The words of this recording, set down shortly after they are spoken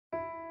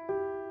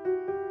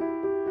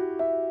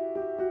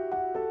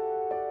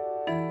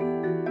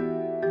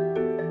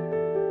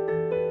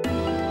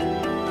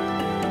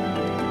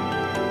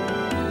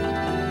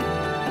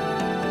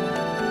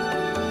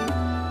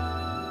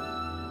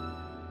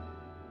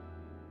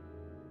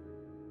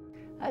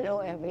Hello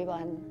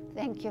everyone,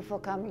 thank you for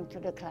coming to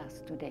the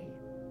class today.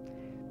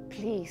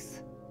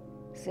 Please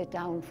sit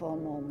down for a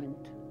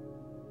moment,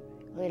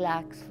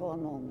 relax for a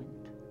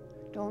moment.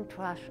 Don't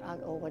rush all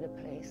over the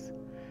place.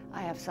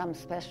 I have some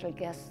special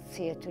guests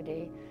here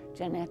today,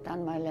 Jeanette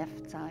on my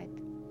left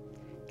side,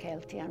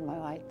 Kelty on my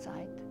right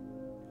side,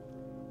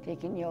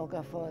 taking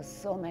yoga for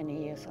so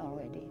many years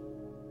already.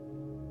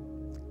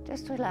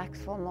 Just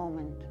relax for a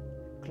moment.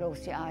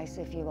 Close your eyes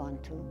if you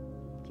want to.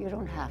 You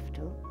don't have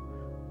to,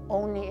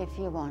 only if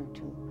you want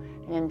to.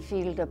 And then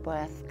feel the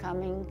breath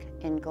coming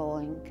and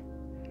going,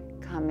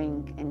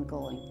 coming and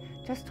going.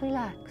 Just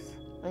relax,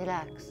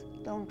 relax,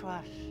 don't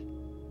rush.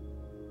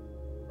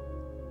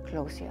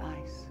 Close your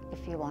eyes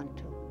if you want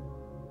to.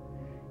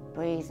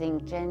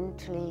 Breathing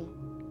gently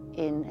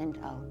in and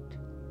out.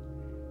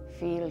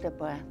 Feel the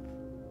breath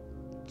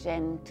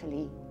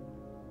gently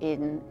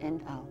in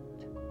and out.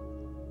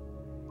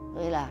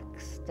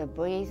 Relax. The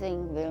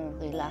breathing will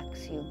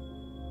relax you.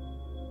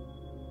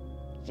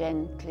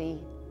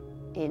 Gently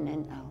in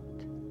and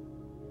out.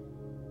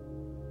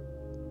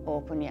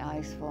 Open your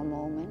eyes for a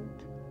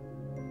moment.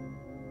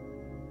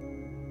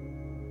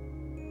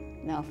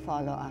 Now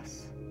follow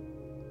us.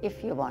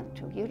 If you want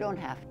to, you don't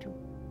have to.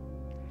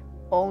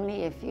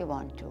 Only if you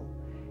want to.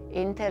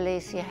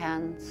 Interlace your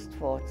hands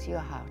towards your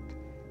heart.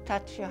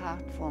 Touch your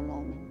heart for a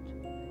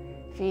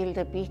moment. Feel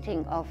the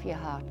beating of your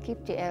heart.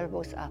 Keep the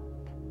elbows up.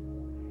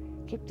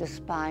 Keep the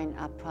spine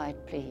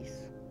upright, please.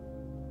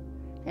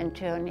 Then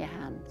turn your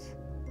hands.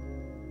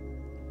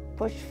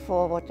 Push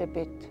forward a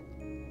bit.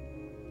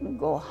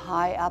 Go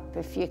high up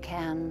if you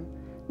can.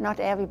 Not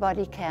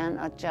everybody can.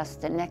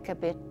 Adjust the neck a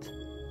bit.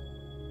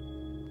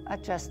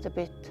 Adjust a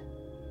bit.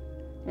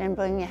 Then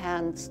bring your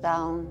hands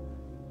down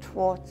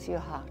towards your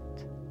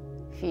heart.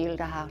 Feel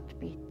the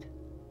heartbeat.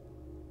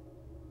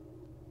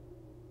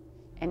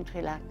 And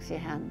relax your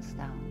hands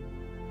down.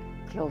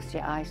 Close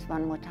your eyes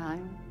one more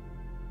time.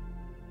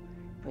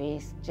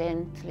 Breathe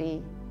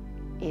gently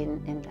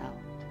in and out.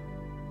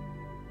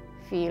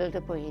 Feel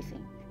the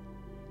breathing.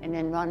 And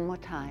then one more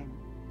time.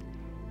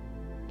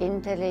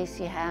 Interlace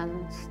your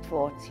hands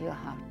towards your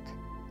heart.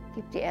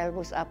 Keep the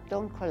elbows up,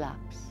 don't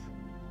collapse.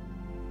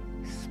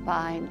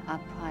 Spine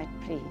upright,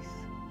 please.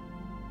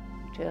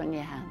 Turn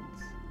your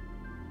hands.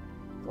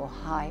 Go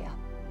high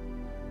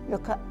up.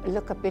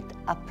 Look a bit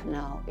up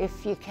now,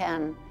 if you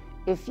can,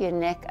 if your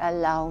neck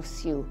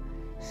allows you.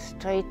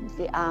 Straighten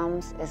the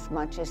arms as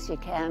much as you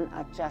can,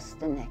 adjust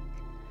the neck.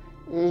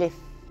 Lift,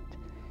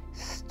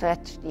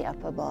 stretch the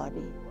upper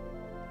body,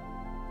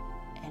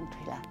 and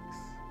relax.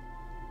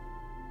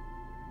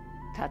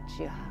 Touch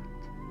your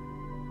heart,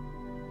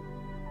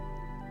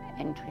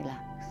 and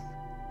relax.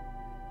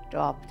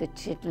 Drop the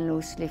chin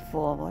loosely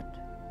forward.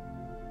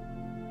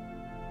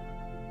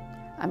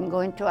 I'm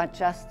going to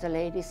adjust the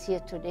ladies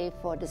here today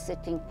for the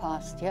sitting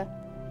posture.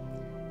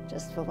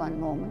 Just for one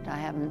moment, I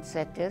haven't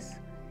said this.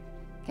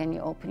 Can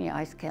you open your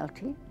eyes,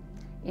 Kelty?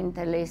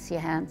 Interlace your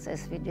hands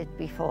as we did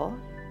before.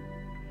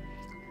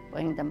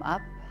 Bring them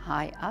up,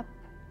 high up.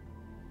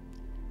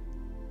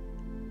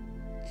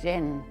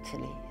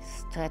 Gently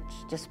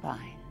stretch the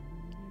spine.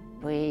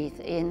 Breathe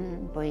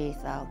in,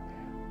 breathe out.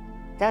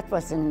 That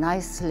was a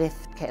nice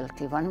lift,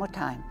 Kelty. One more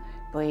time.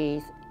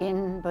 Breathe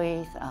in,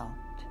 breathe out.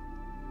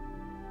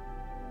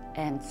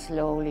 And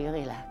slowly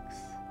relax.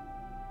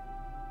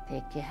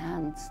 Take your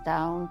hands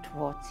down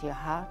towards your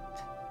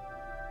heart.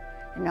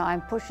 And now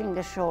I'm pushing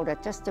the shoulder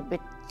just a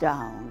bit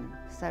down.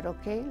 Is that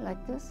okay,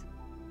 like this?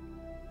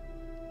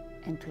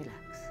 And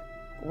relax.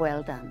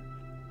 Well done.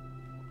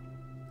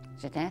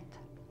 Jeanette?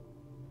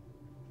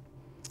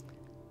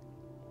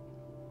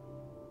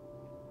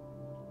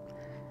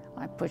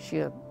 I push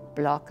your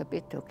block a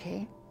bit,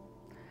 okay?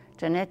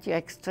 Jeanette, you're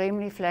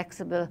extremely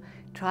flexible.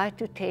 Try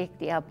to take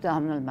the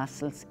abdominal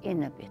muscles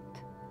in a bit.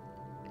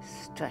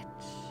 Stretch.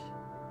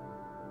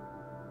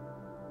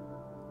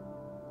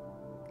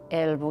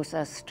 Elbows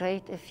are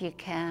straight if you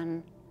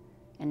can,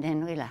 and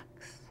then relax.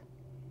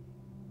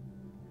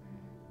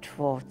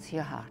 Towards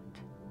your heart.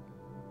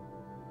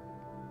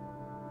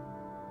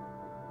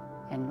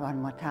 And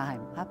one more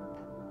time, up.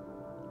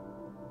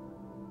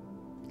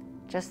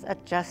 Just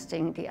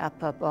adjusting the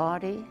upper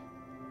body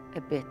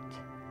a bit.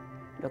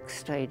 Look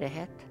straight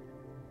ahead.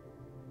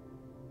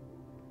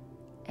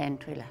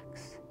 And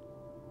relax.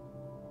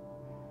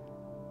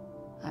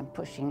 I'm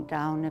pushing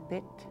down a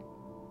bit.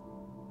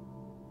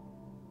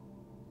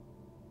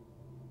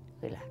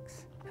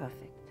 Relax.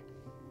 Perfect.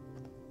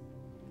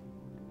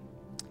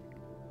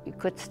 You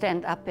could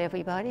stand up,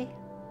 everybody.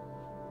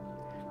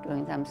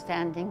 Doing some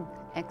standing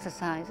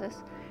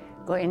exercises.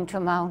 Go into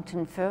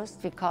mountain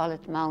first. We call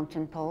it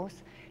mountain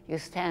pose. You're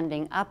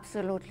standing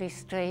absolutely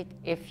straight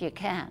if you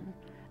can.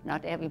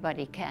 Not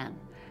everybody can.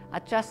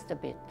 Adjust a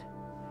bit.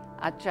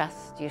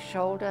 Adjust your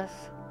shoulders.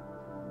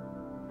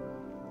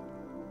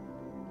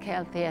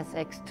 Kelty has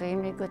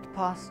extremely good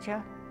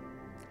posture.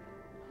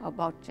 How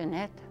about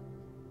Jeanette?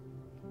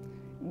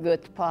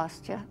 Good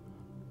posture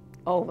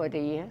over the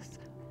years.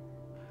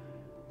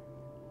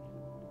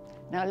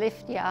 Now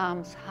lift your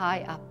arms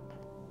high up.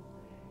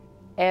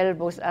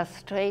 Elbows are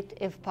straight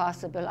if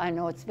possible. I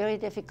know it's very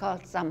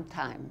difficult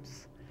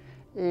sometimes.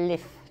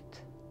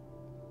 Lift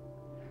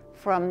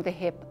from the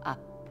hip up.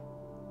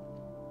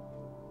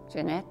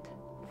 Jeanette,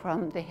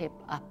 from the hip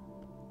up.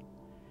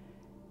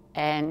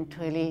 And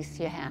release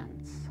your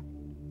hands.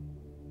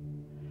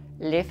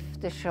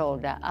 Lift the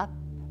shoulder up.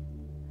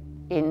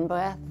 In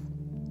breath.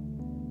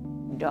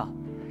 Drop.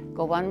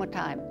 Go one more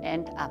time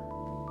and up.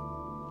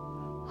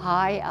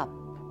 High up.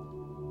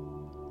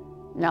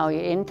 Now you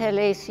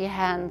interlace your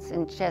hands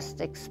in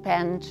chest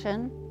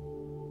expansion.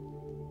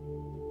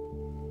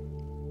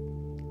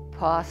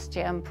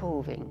 Posture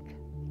improving.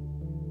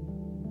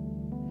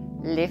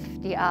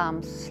 Lift the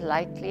arms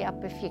slightly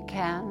up if you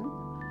can.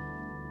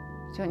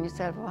 Turn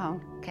yourself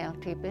around,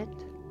 county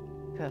bit.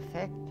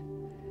 Perfect.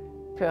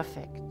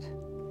 Perfect.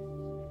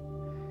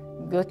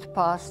 Good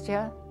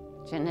posture.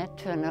 Jeanette,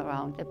 turn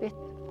around a bit.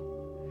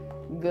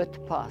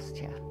 Good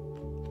posture.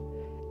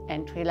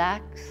 And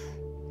relax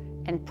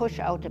and push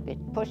out a bit.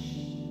 Push,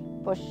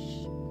 push,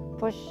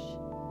 push.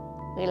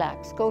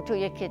 Relax. Go to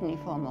your kidney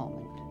for a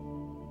moment.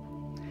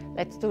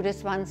 Let's do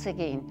this once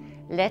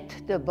again.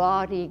 Let the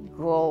body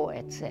grow,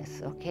 it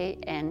says, okay?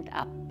 And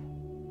up.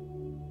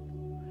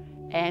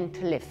 And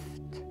lift.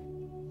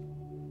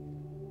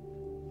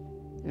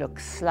 Look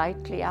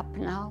slightly up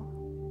now.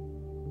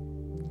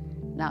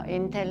 Now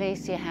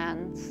interlace your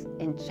hands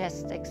in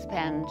chest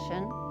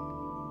expansion.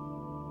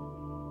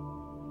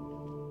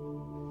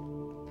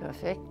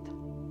 Perfect.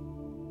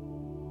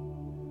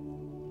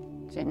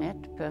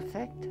 Jeanette,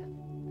 perfect.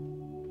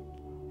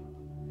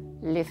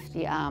 Lift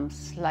the arms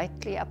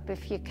slightly up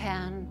if you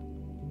can,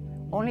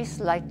 only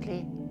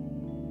slightly.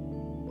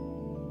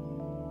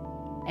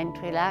 And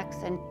relax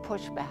and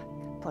push back,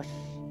 push.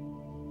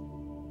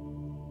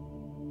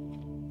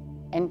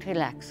 And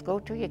relax, go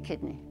to your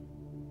kidney.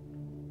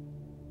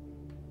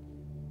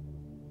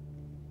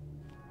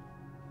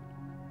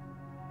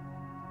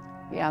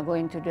 We are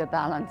going to do a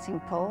balancing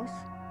pose.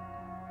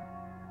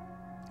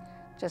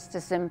 Just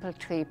a simple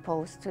tree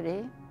pose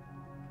today.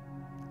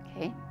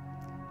 Okay.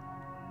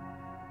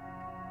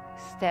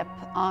 Step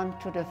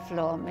onto the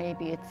floor.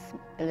 Maybe it's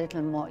a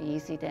little more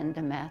easy than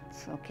the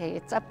mats. Okay,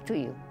 it's up to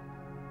you.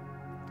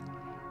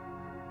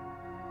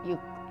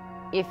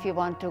 If you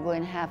want to go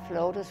in half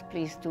lotus,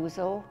 please do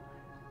so.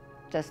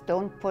 Just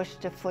don't push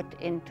the foot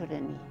into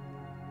the knee.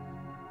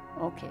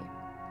 Okay.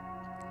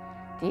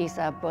 These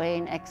are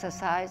brain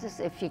exercises.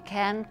 If you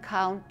can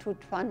count to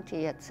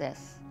 20, it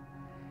says,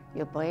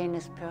 your brain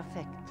is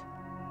perfect.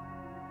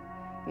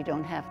 We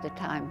don't have the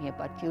time here,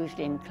 but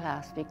usually in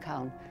class we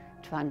count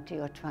 20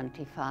 or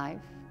 25.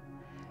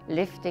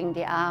 Lifting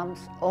the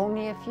arms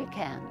only if you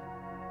can.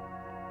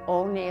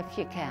 Only if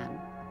you can.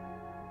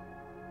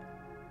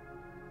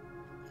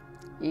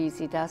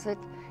 Easy does it.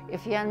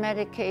 If you're on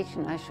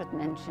medication, I should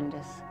mention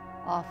this.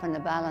 Often the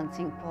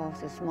balancing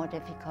pose is more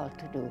difficult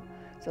to do.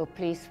 So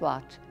please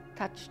watch.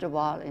 Touch the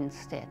wall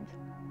instead.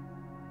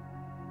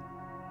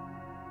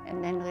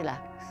 And then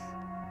relax.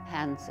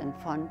 Hands in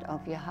front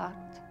of your heart.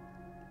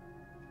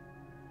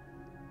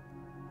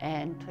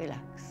 And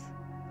relax.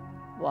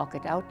 Walk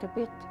it out a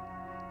bit.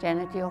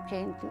 Janet, you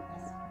okay? Do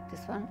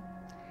this one.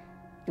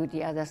 Do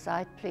the other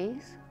side,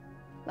 please.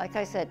 Like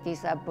I said,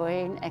 these are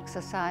brain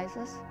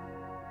exercises.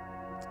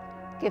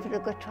 Give it a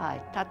good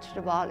try. Touch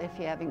the wall if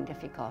you're having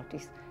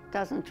difficulties.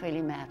 Doesn't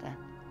really matter,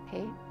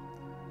 okay?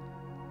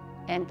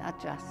 And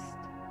adjust.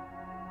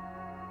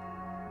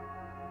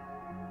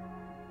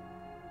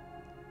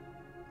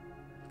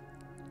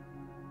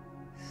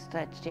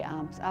 Stretch the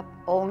arms up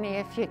only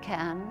if you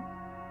can.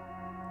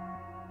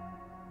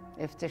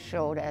 If the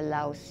shoulder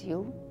allows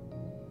you.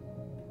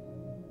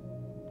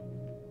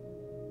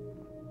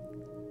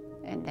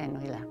 And then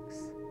relax.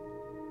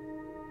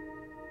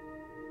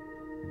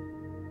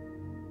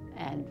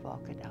 And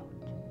walk it out.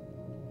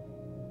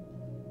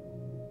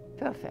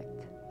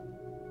 Perfect.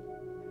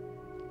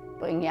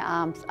 Bring your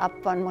arms up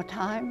one more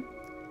time.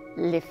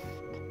 Lift.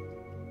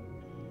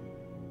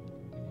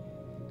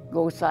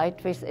 Go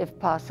sideways if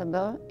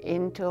possible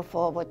into a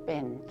forward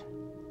bend.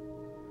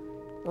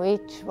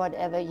 Reach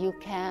whatever you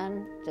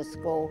can. Just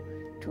go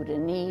to the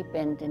knee,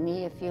 bend the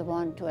knee if you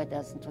want to. It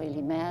doesn't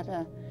really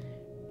matter.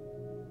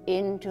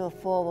 Into a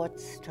forward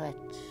stretch.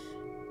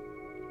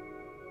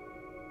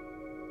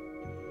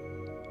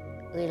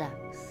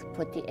 Relax.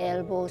 Put the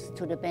elbows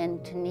to the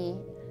bent knee.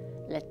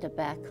 Let the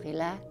back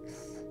relax.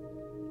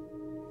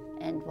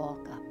 And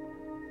walk up.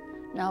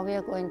 Now we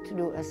are going to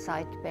do a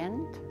side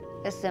bend.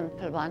 A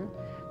simple one.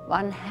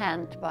 One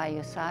hand by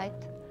your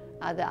side.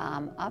 Other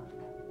arm up.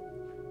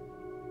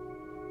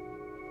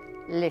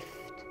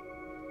 Lift.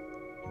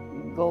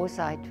 Go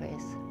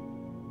sideways.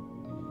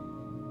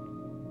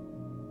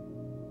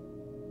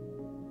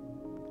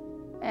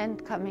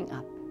 And coming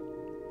up.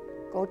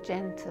 Go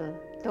gentle.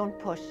 Don't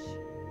push.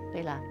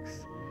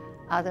 Relax.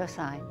 Other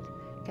side.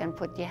 You can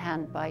put your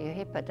hand by your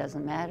hip. It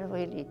doesn't matter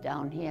really.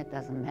 Down here, it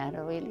doesn't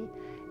matter really.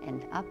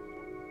 And up.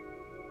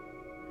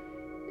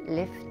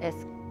 Lift as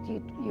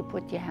you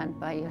put your hand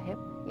by your hip.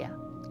 Yeah,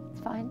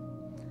 it's fine.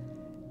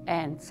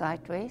 And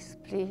sideways,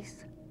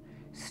 please.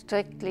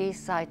 strictly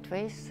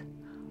sideways.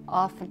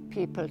 Often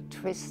people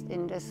twist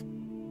in this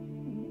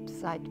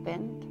side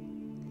bend.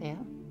 There.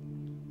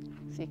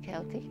 See,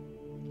 Kelty?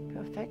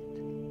 Perfect.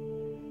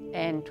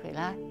 And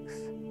relax.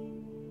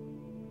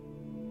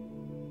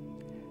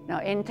 Now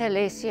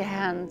interlace your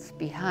hands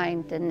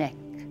behind the neck.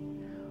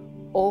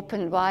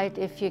 Open wide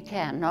if you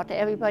can. Not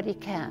everybody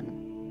can.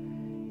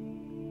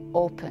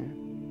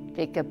 Open.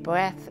 Take a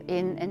breath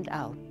in and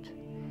out.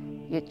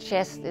 Your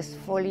chest is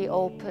fully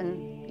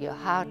open. Your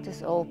heart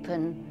is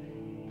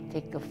open.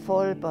 Take a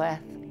full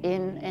breath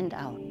in and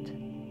out.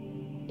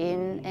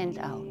 In and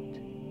out.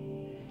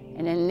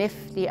 And then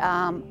lift the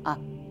arm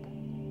up.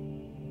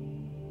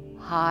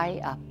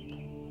 High up.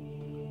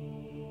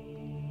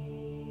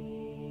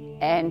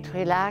 And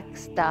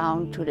relax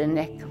down to the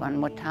neck one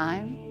more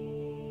time.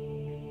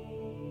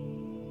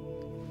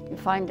 You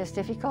find this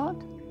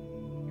difficult?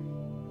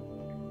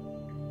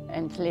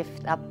 And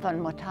lift up one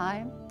more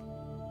time.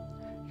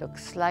 Look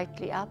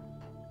slightly up.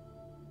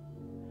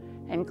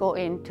 And go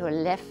into a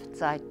left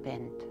side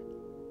bend.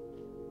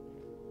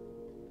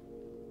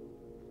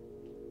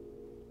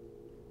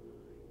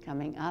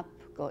 Coming up,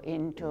 go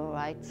into a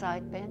right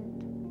side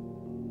bend.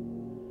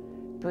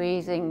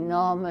 Breathing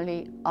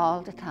normally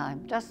all the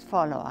time. Just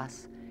follow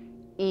us.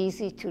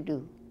 Easy to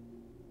do.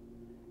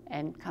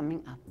 And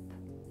coming up.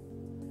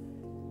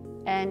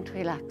 And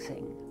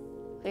relaxing.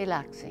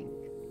 Relaxing.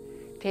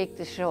 Take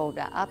the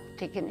shoulder up,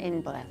 take an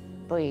in-breath.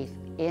 Breathe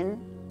in,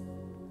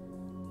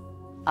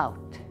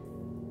 out.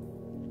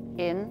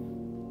 In,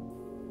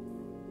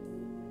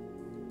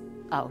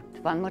 out.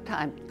 One more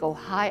time. Go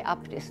high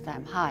up this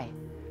time. High.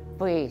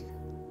 Breathe.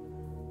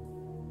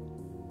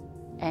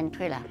 And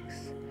relax.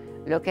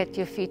 Look at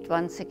your feet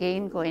once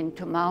again. Go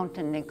into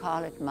mountain, they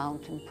call it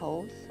mountain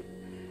pose.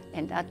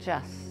 And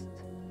adjust.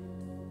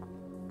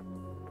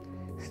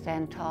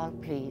 Stand tall,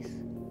 please.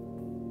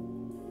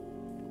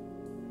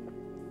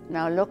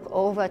 Now look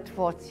over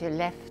towards your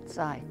left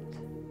side.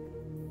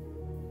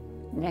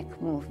 Neck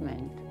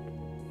movement.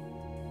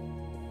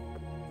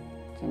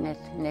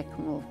 Neck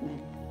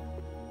movement.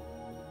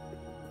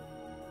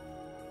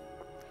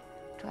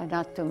 Try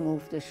not to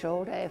move the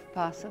shoulder if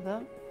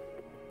possible.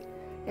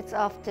 It's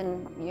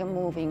often you're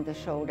moving the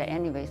shoulder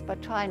anyways,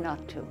 but try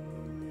not to.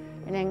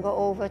 And then go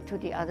over to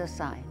the other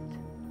side.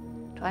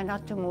 Try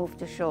not to move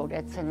the shoulder.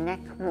 It's a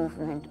neck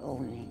movement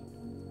only.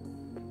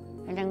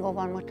 And then go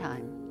one more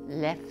time.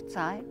 Left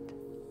side.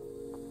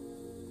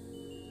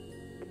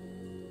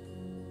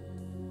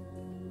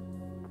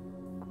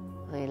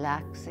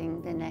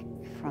 Relaxing the neck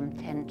from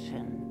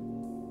tension.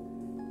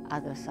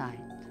 Other side.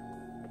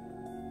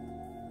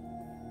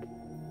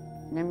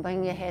 And then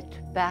bring your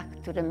head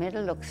back to the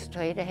middle, look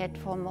straight ahead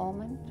for a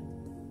moment.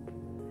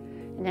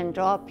 And then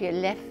drop your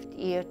left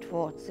ear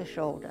towards the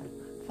shoulder.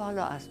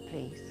 Follow us,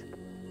 please.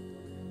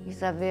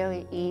 These are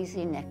very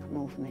easy neck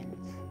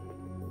movements.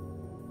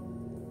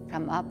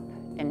 Come up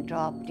and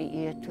drop the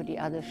ear to the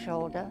other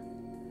shoulder.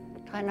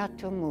 Try not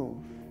to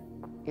move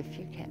if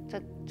you can,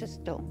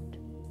 just don't.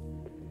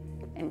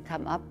 And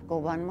come up, go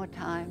one more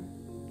time.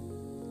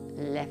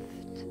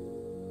 Left.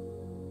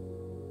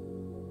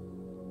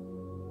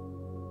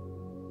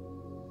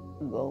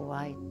 Go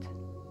right.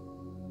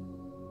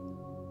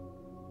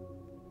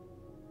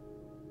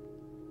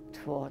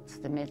 Towards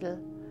the middle.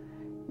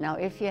 Now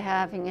if you're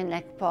having a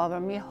neck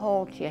problem, you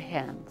hold your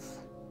hands.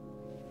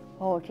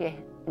 Hold your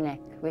neck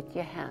with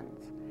your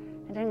hands.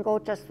 And then go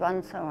just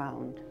once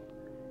around.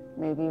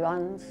 Maybe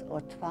once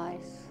or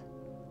twice.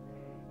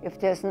 If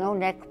there's no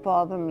neck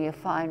problem, you're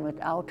fine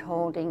without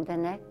holding the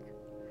neck.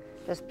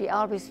 Just be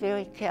always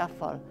very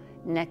careful.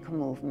 Neck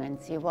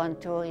movements. You want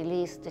to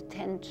release the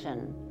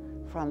tension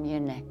from your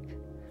neck,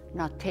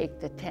 not take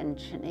the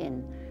tension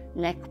in.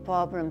 Neck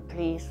problem,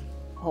 please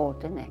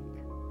hold the neck.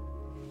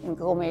 And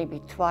go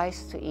maybe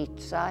twice to each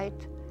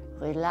side,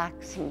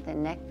 relaxing the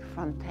neck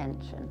from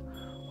tension,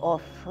 or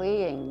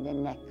freeing the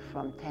neck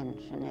from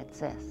tension, it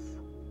says.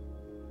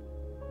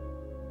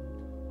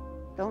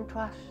 Don't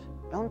rush,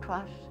 don't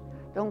rush.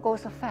 Don't go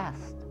so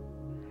fast.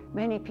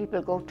 Many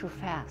people go too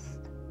fast.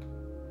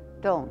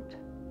 Don't.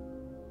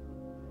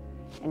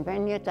 And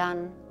when you're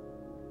done,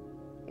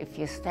 if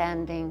you're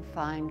standing,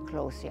 fine,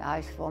 close your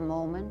eyes for a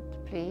moment,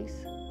 please.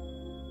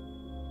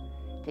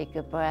 Take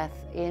a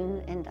breath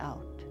in and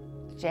out.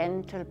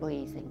 Gentle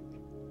breathing.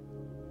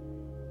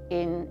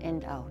 In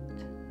and out.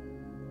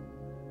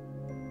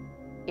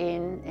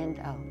 In and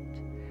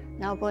out.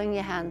 Now bring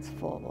your hands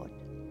forward.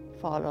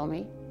 Follow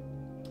me.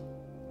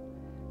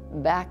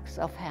 Backs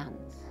of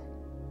hands.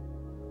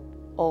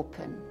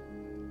 Open.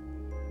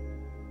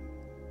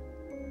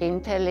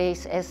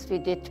 Interlace as we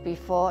did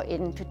before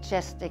into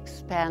chest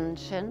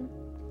expansion.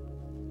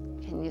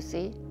 Can you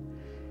see?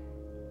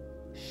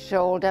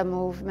 Shoulder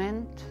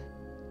movement.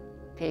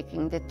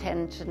 Taking the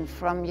tension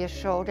from your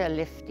shoulder,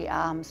 lift the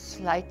arms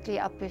slightly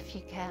up if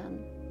you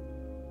can.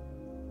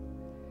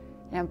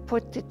 And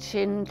put the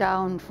chin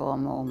down for a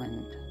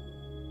moment.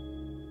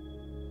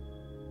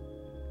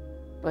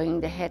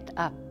 Bring the head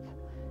up.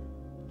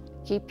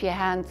 Keep your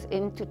hands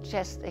into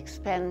chest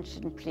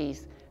expansion,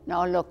 please.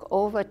 Now look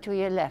over to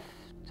your left.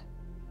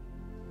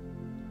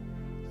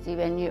 See,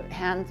 when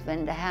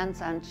the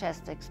hands are on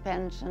chest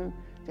expansion,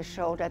 the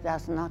shoulder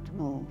does not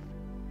move.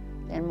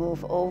 Then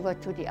move over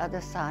to the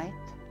other side.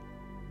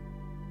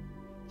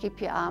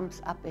 Keep your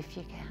arms up if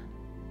you can.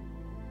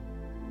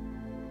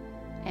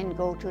 And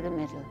go to the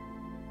middle.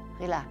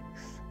 Relax.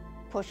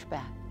 Push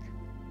back.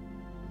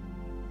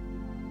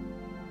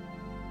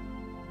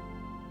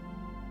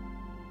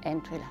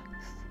 And relax.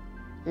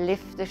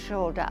 Lift the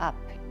shoulder up.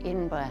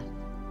 In breath.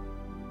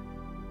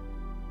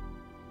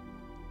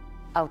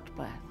 Out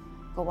breath.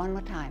 Go one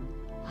more time.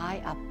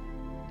 High up.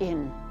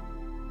 In.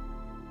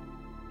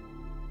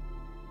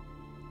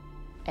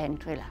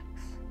 And relax.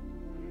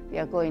 We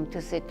are going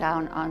to sit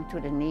down onto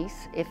the knees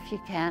if you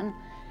can.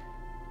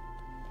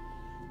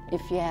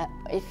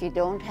 If you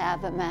don't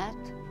have a mat,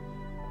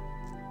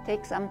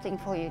 take something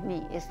for your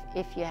knee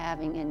if you're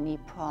having a knee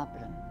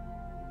problem.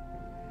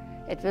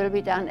 It will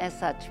be done as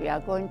such. We are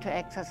going to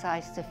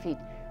exercise the feet.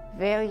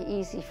 Very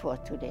easy for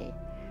today.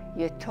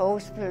 Your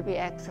toes will be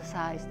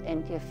exercised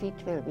and your feet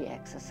will be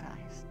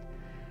exercised.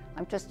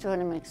 I'm just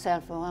turning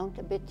myself around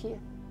a bit here.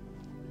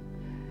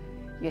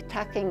 You're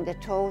tucking the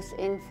toes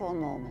in for a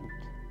moment.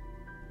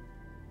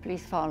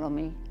 Please follow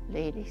me,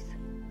 ladies.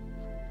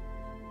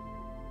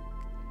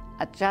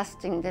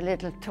 Adjusting the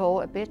little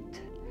toe a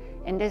bit.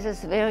 And this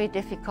is very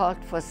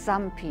difficult for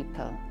some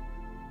people.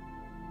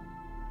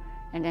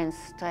 And then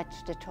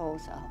stretch the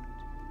toes out.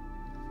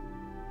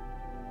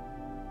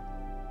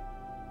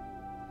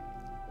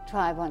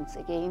 Try once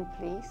again,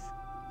 please.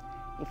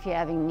 If you're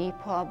having knee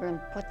problem,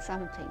 put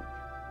something.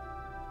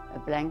 A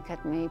blanket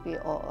maybe,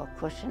 or a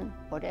cushion,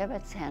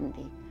 whatever's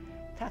handy.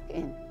 Tuck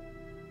in.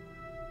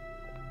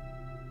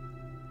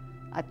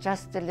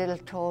 Adjust the little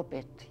toe a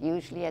bit.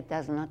 Usually it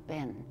does not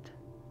bend.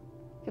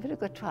 Give it a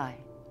good try.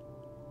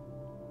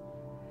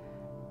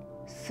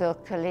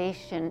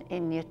 Circulation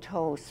in your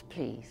toes,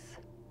 please.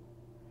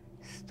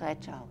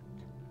 Stretch out.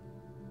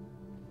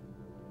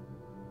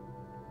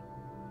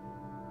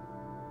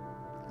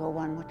 Go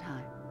one more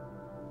time.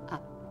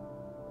 Up.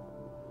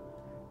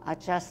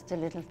 Adjust the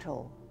little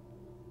toe.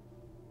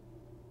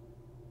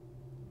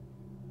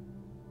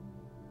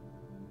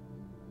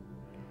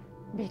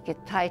 Make a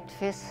tight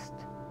fist.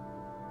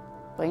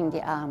 Bring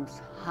the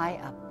arms high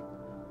up,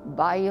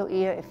 by your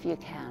ear if you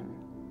can.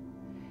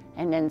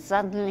 And then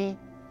suddenly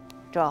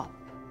drop.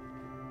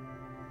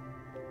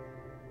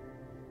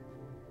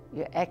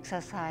 You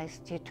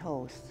exercised your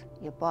toes.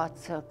 You brought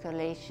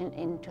circulation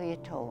into your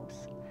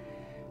toes.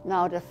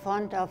 Now the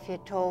front of your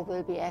toe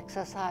will be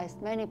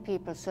exercised. Many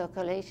people,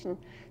 circulation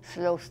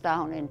slows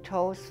down in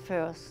toes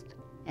first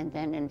and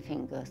then in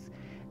fingers.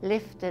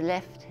 Lift the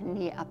left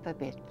knee up a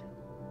bit.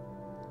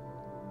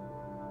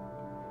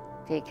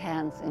 Take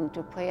hands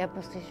into prayer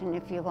position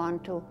if you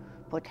want to.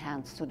 Put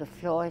hands to the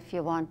floor if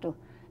you want to.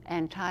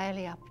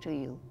 Entirely up to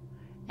you.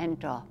 And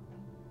drop.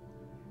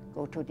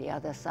 Go to the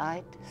other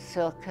side.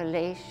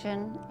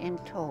 Circulation in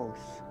toes.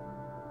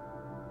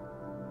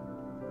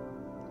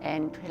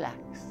 And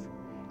relax.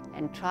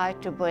 And try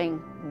to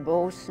bring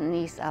both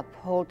knees up.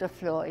 Hold the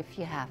floor if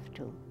you have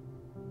to.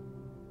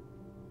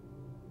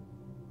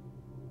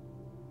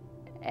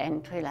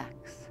 And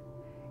relax.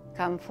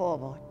 Come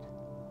forward.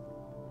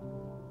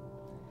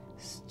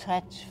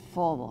 Stretch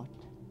forward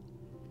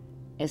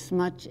as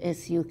much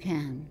as you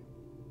can.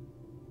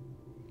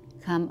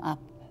 Come up.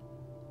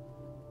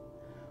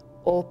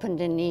 Open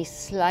the knees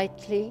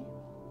slightly.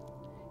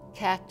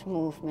 Cat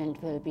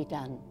movement will be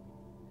done.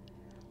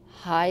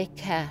 High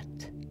cat.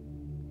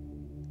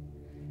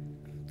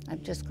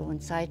 I'm just going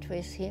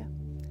sideways here.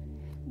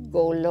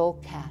 Go low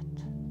cat.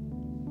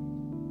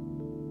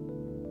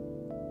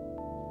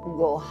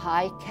 Go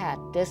high cat.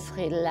 This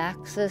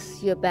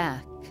relaxes your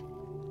back.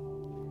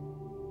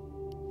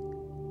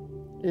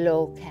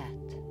 Low cat.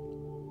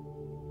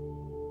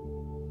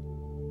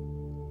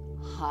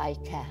 High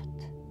cat.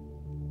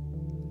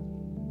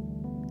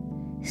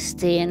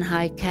 Stay in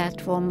high cat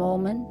for a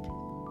moment.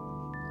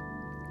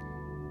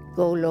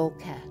 Go low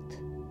cat.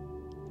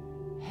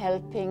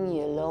 Helping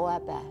your lower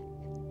back.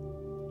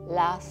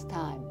 Last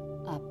time,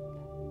 up.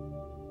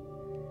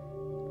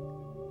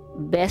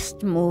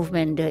 Best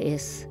movement there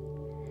is.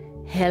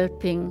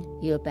 Helping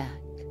your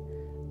back.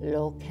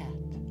 Low cat.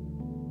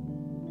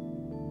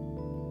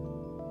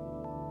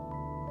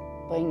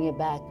 Bring your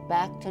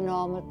back to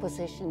normal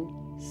position.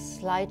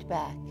 Slide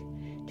back.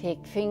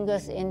 Take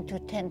fingers into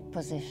tent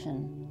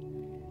position.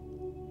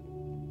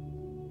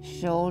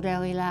 Shoulder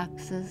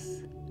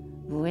relaxes.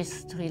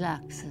 Wrist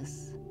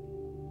relaxes.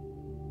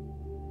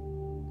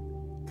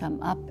 Come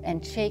up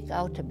and shake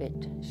out a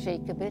bit.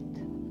 Shake a bit.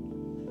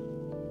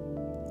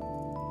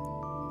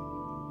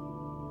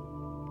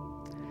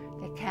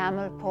 The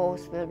camel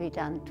pose will be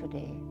done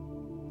today.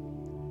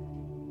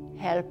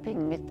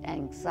 Helping with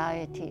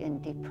anxiety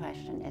and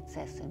depression, it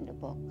says in the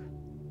book.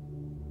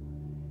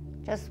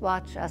 Just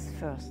watch us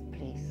first,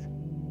 please.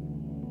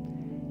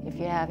 If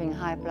you're having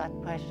high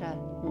blood pressure,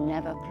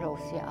 never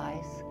close your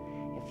eyes.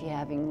 If you're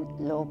having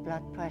low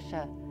blood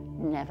pressure,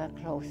 never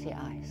close your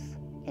eyes.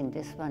 In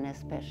this one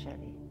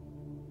especially.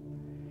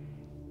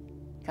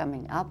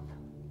 Coming up.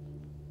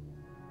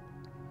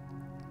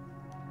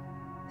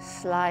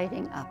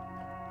 sliding up.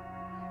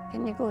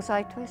 Can you go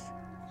sideways?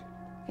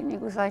 Can you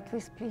go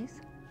sideways,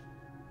 please?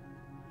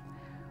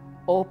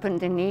 Open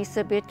the knees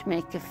a bit,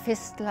 make a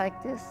fist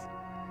like this.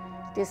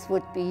 This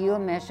would be your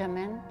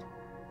measurement.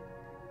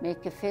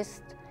 Make a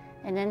fist,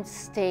 and then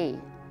stay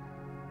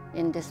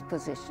in this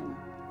position.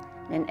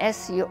 And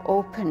as you're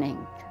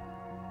opening,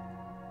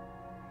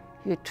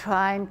 you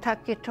try and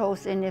tuck your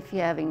toes in if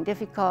you're having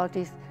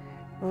difficulties,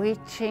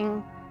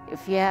 reaching.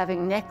 If you're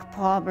having neck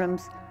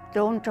problems,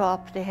 don't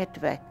drop the head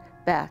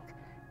back.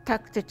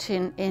 Tuck the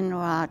chin in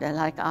rather,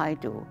 like I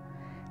do.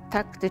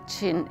 Tuck the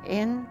chin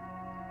in,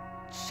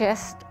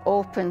 chest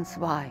opens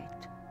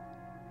wide.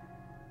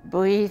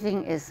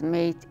 Breathing is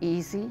made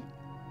easy.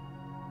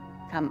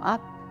 Come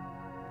up,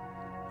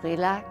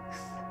 relax,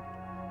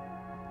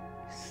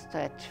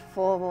 stretch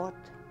forward,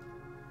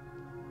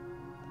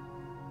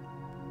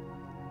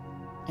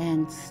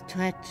 and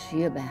stretch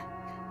your back.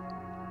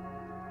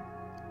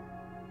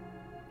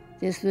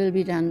 This will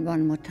be done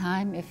one more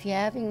time. If you're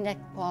having neck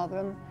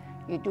problem,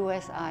 you do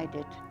as I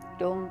did.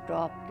 Don't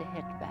drop the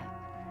head back.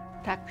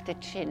 Tuck the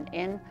chin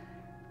in.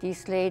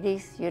 These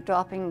ladies, you're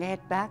dropping the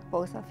head back,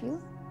 both of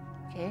you.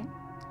 Okay,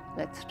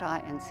 let's try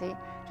and see.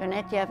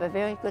 Jeanette, you have a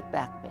very good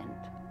back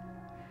bend.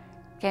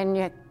 Can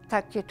you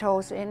tuck your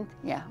toes in?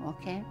 Yeah,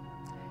 okay.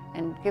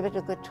 And give it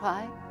a good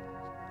try.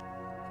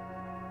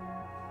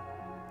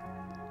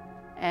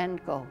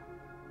 And go.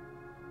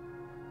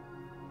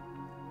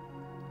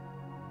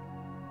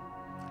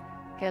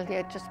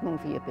 Gerda, just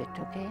move you a bit,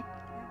 okay?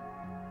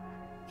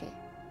 Okay.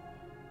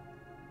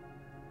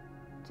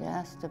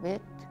 Just a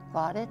bit.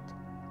 Got it?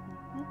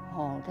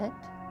 Hold it.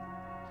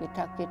 You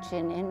tuck your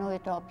chin in or you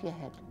drop your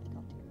head?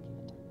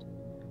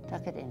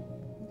 Tuck it in.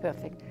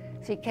 Perfect.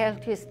 See,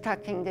 Gerda is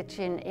tucking the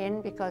chin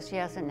in because she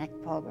has a neck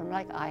problem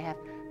like I have.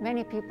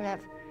 Many people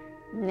have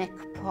neck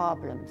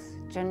problems.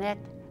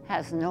 Jeanette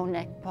has no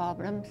neck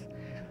problems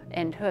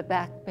and her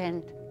back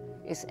bend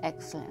is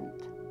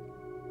excellent.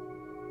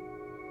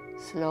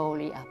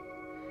 Slowly up.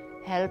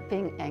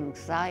 Helping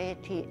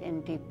anxiety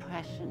and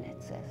depression,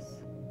 it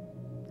says.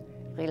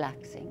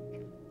 Relaxing.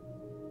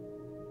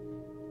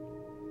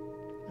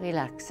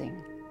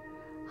 Relaxing.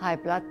 High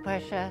blood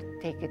pressure,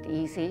 take it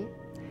easy.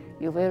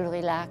 You will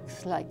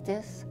relax like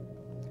this.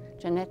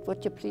 Jeanette,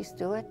 would you please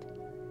do it?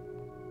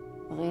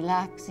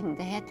 Relaxing.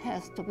 The head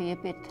has to be a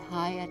bit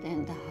higher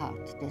than the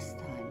heart this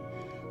time.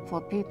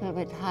 For people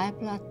with high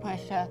blood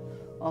pressure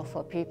or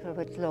for people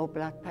with low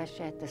blood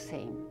pressure, at the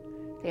same.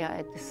 They are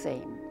at the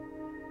same.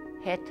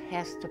 Head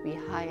has to be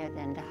higher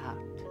than the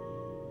heart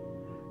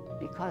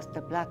because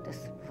the blood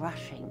is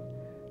rushing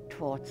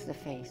towards the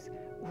face,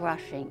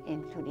 rushing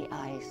into the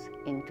eyes,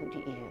 into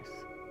the ears.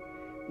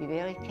 Be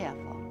very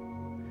careful.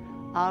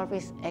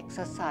 Always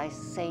exercise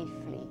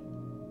safely,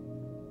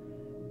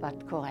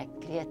 but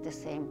correctly at the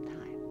same time.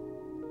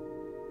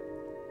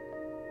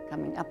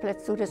 Coming up,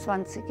 let's do this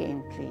once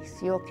again,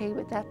 please. You okay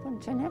with that one,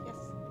 Jeanette?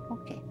 Yes.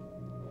 Okay.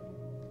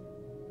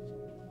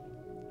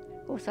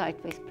 Go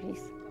sideways,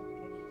 please.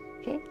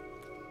 Okay?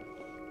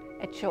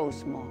 It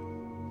shows more.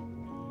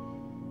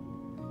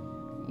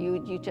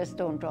 You just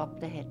don't drop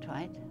the head,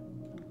 right?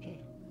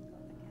 Okay.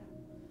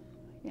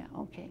 Yeah,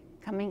 okay.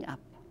 Coming up.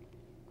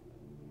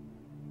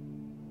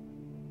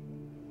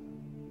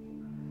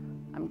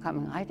 I'm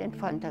coming right in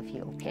front of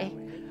you, okay?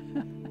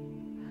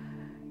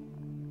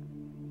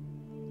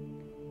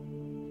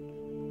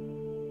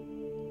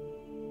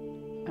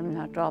 I'm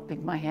not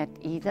dropping my head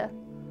either.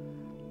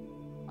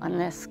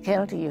 Unless,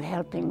 Gerda, you're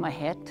helping my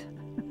head.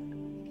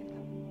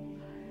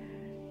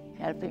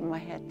 Helping my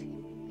head.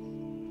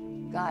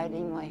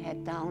 Guiding my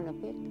head down a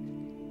bit.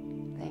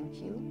 Thank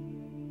you.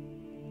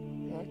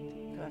 Good,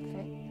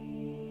 perfect.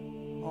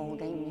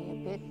 Holding me a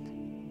bit.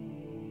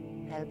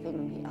 Helping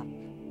me up.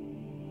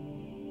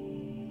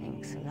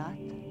 Thanks a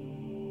lot.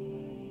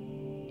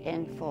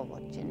 And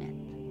forward,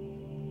 Jeanette.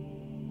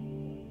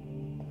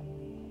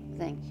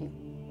 Thank you.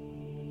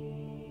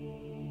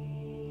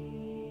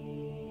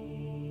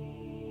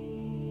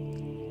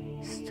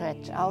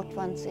 Stretch out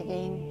once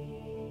again.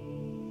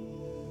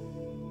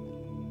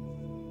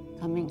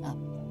 Coming up.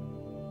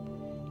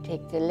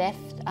 Take the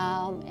left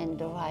arm and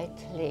the right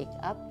leg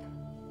up.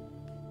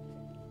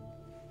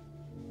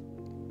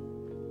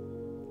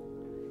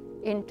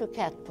 Into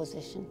cat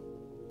position.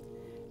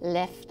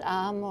 Left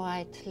arm,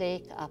 right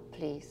leg up,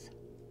 please.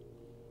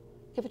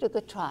 Give it a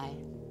good try.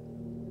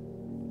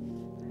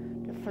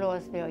 The floor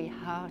is very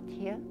hard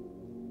here.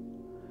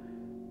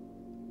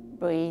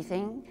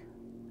 Breathing.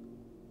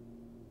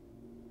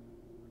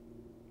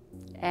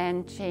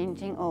 And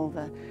changing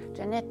over.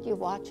 Jeanette, you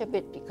watch a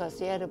bit because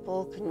you had a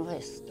broken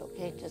wrist,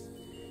 okay? Just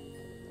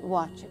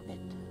watch a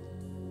bit.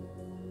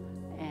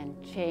 And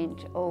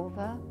change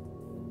over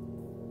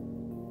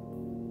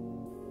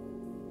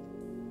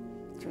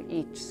to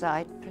each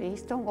side,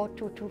 please. Don't go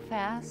too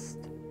fast.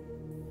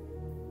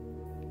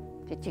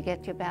 Did you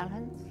get your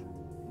balance?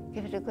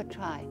 Give it a good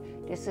try.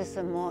 This is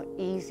a more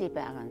easy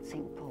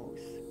balancing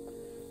pose.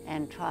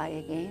 And try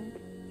again.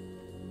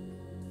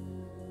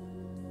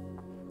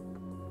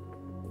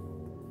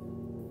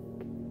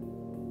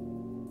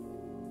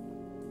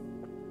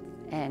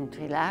 And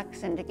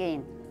relax, and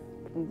again,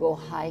 go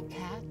high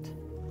cat,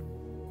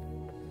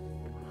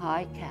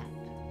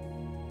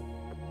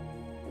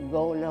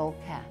 go low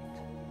cat,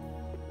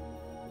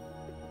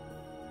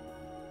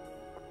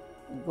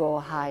 go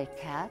high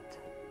cat,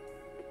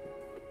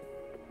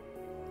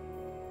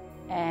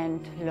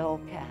 and low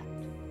cat.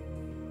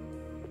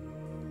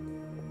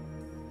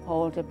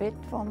 Hold a bit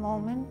for a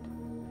moment,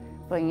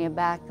 bring your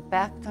back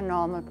to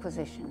normal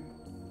position,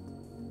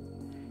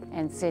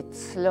 and sit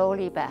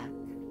slowly back.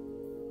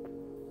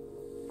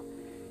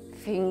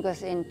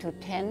 Fingers into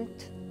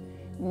tent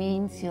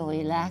means you're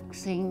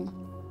relaxing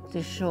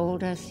the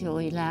shoulders, you're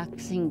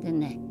relaxing the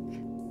neck.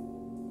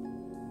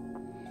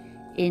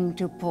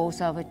 Into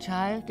pose of a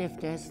child if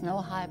there's no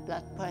high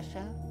blood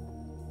pressure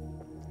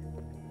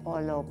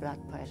or low blood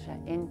pressure.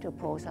 Into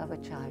pose of a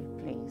child,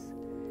 please.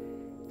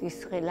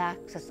 This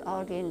relaxes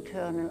all the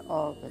internal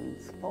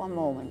organs for a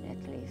moment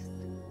at least,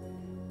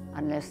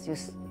 unless you're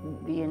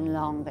being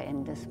longer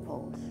in this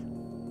pose.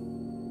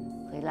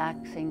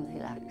 Relaxing,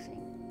 relaxing.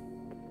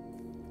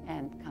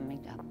 And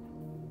coming up.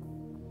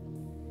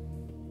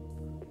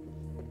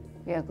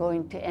 We are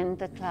going to end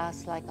the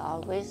class like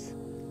always.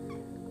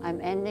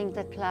 I'm ending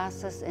the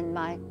classes in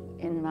my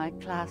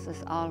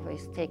classes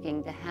always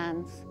taking the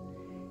hands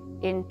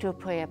into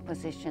prayer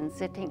position,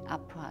 sitting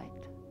upright.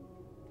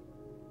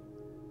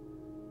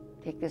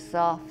 Take a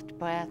soft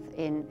breath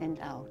in and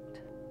out.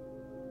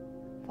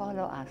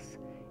 Follow us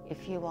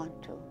if you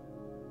want to.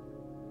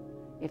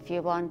 If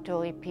you want to,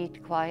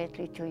 repeat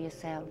quietly to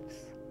yourselves.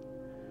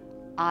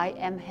 I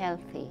am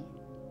healthy,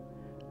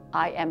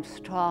 I am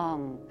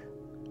strong,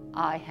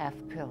 I have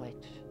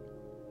courage.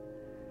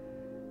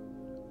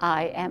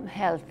 I am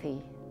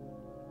healthy,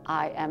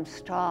 I am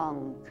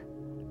strong,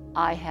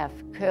 I have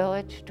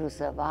courage to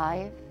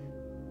survive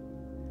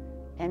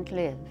and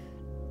live.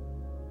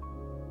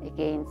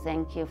 Again,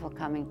 thank you for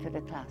coming to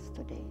the class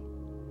today.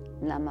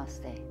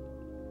 Namaste.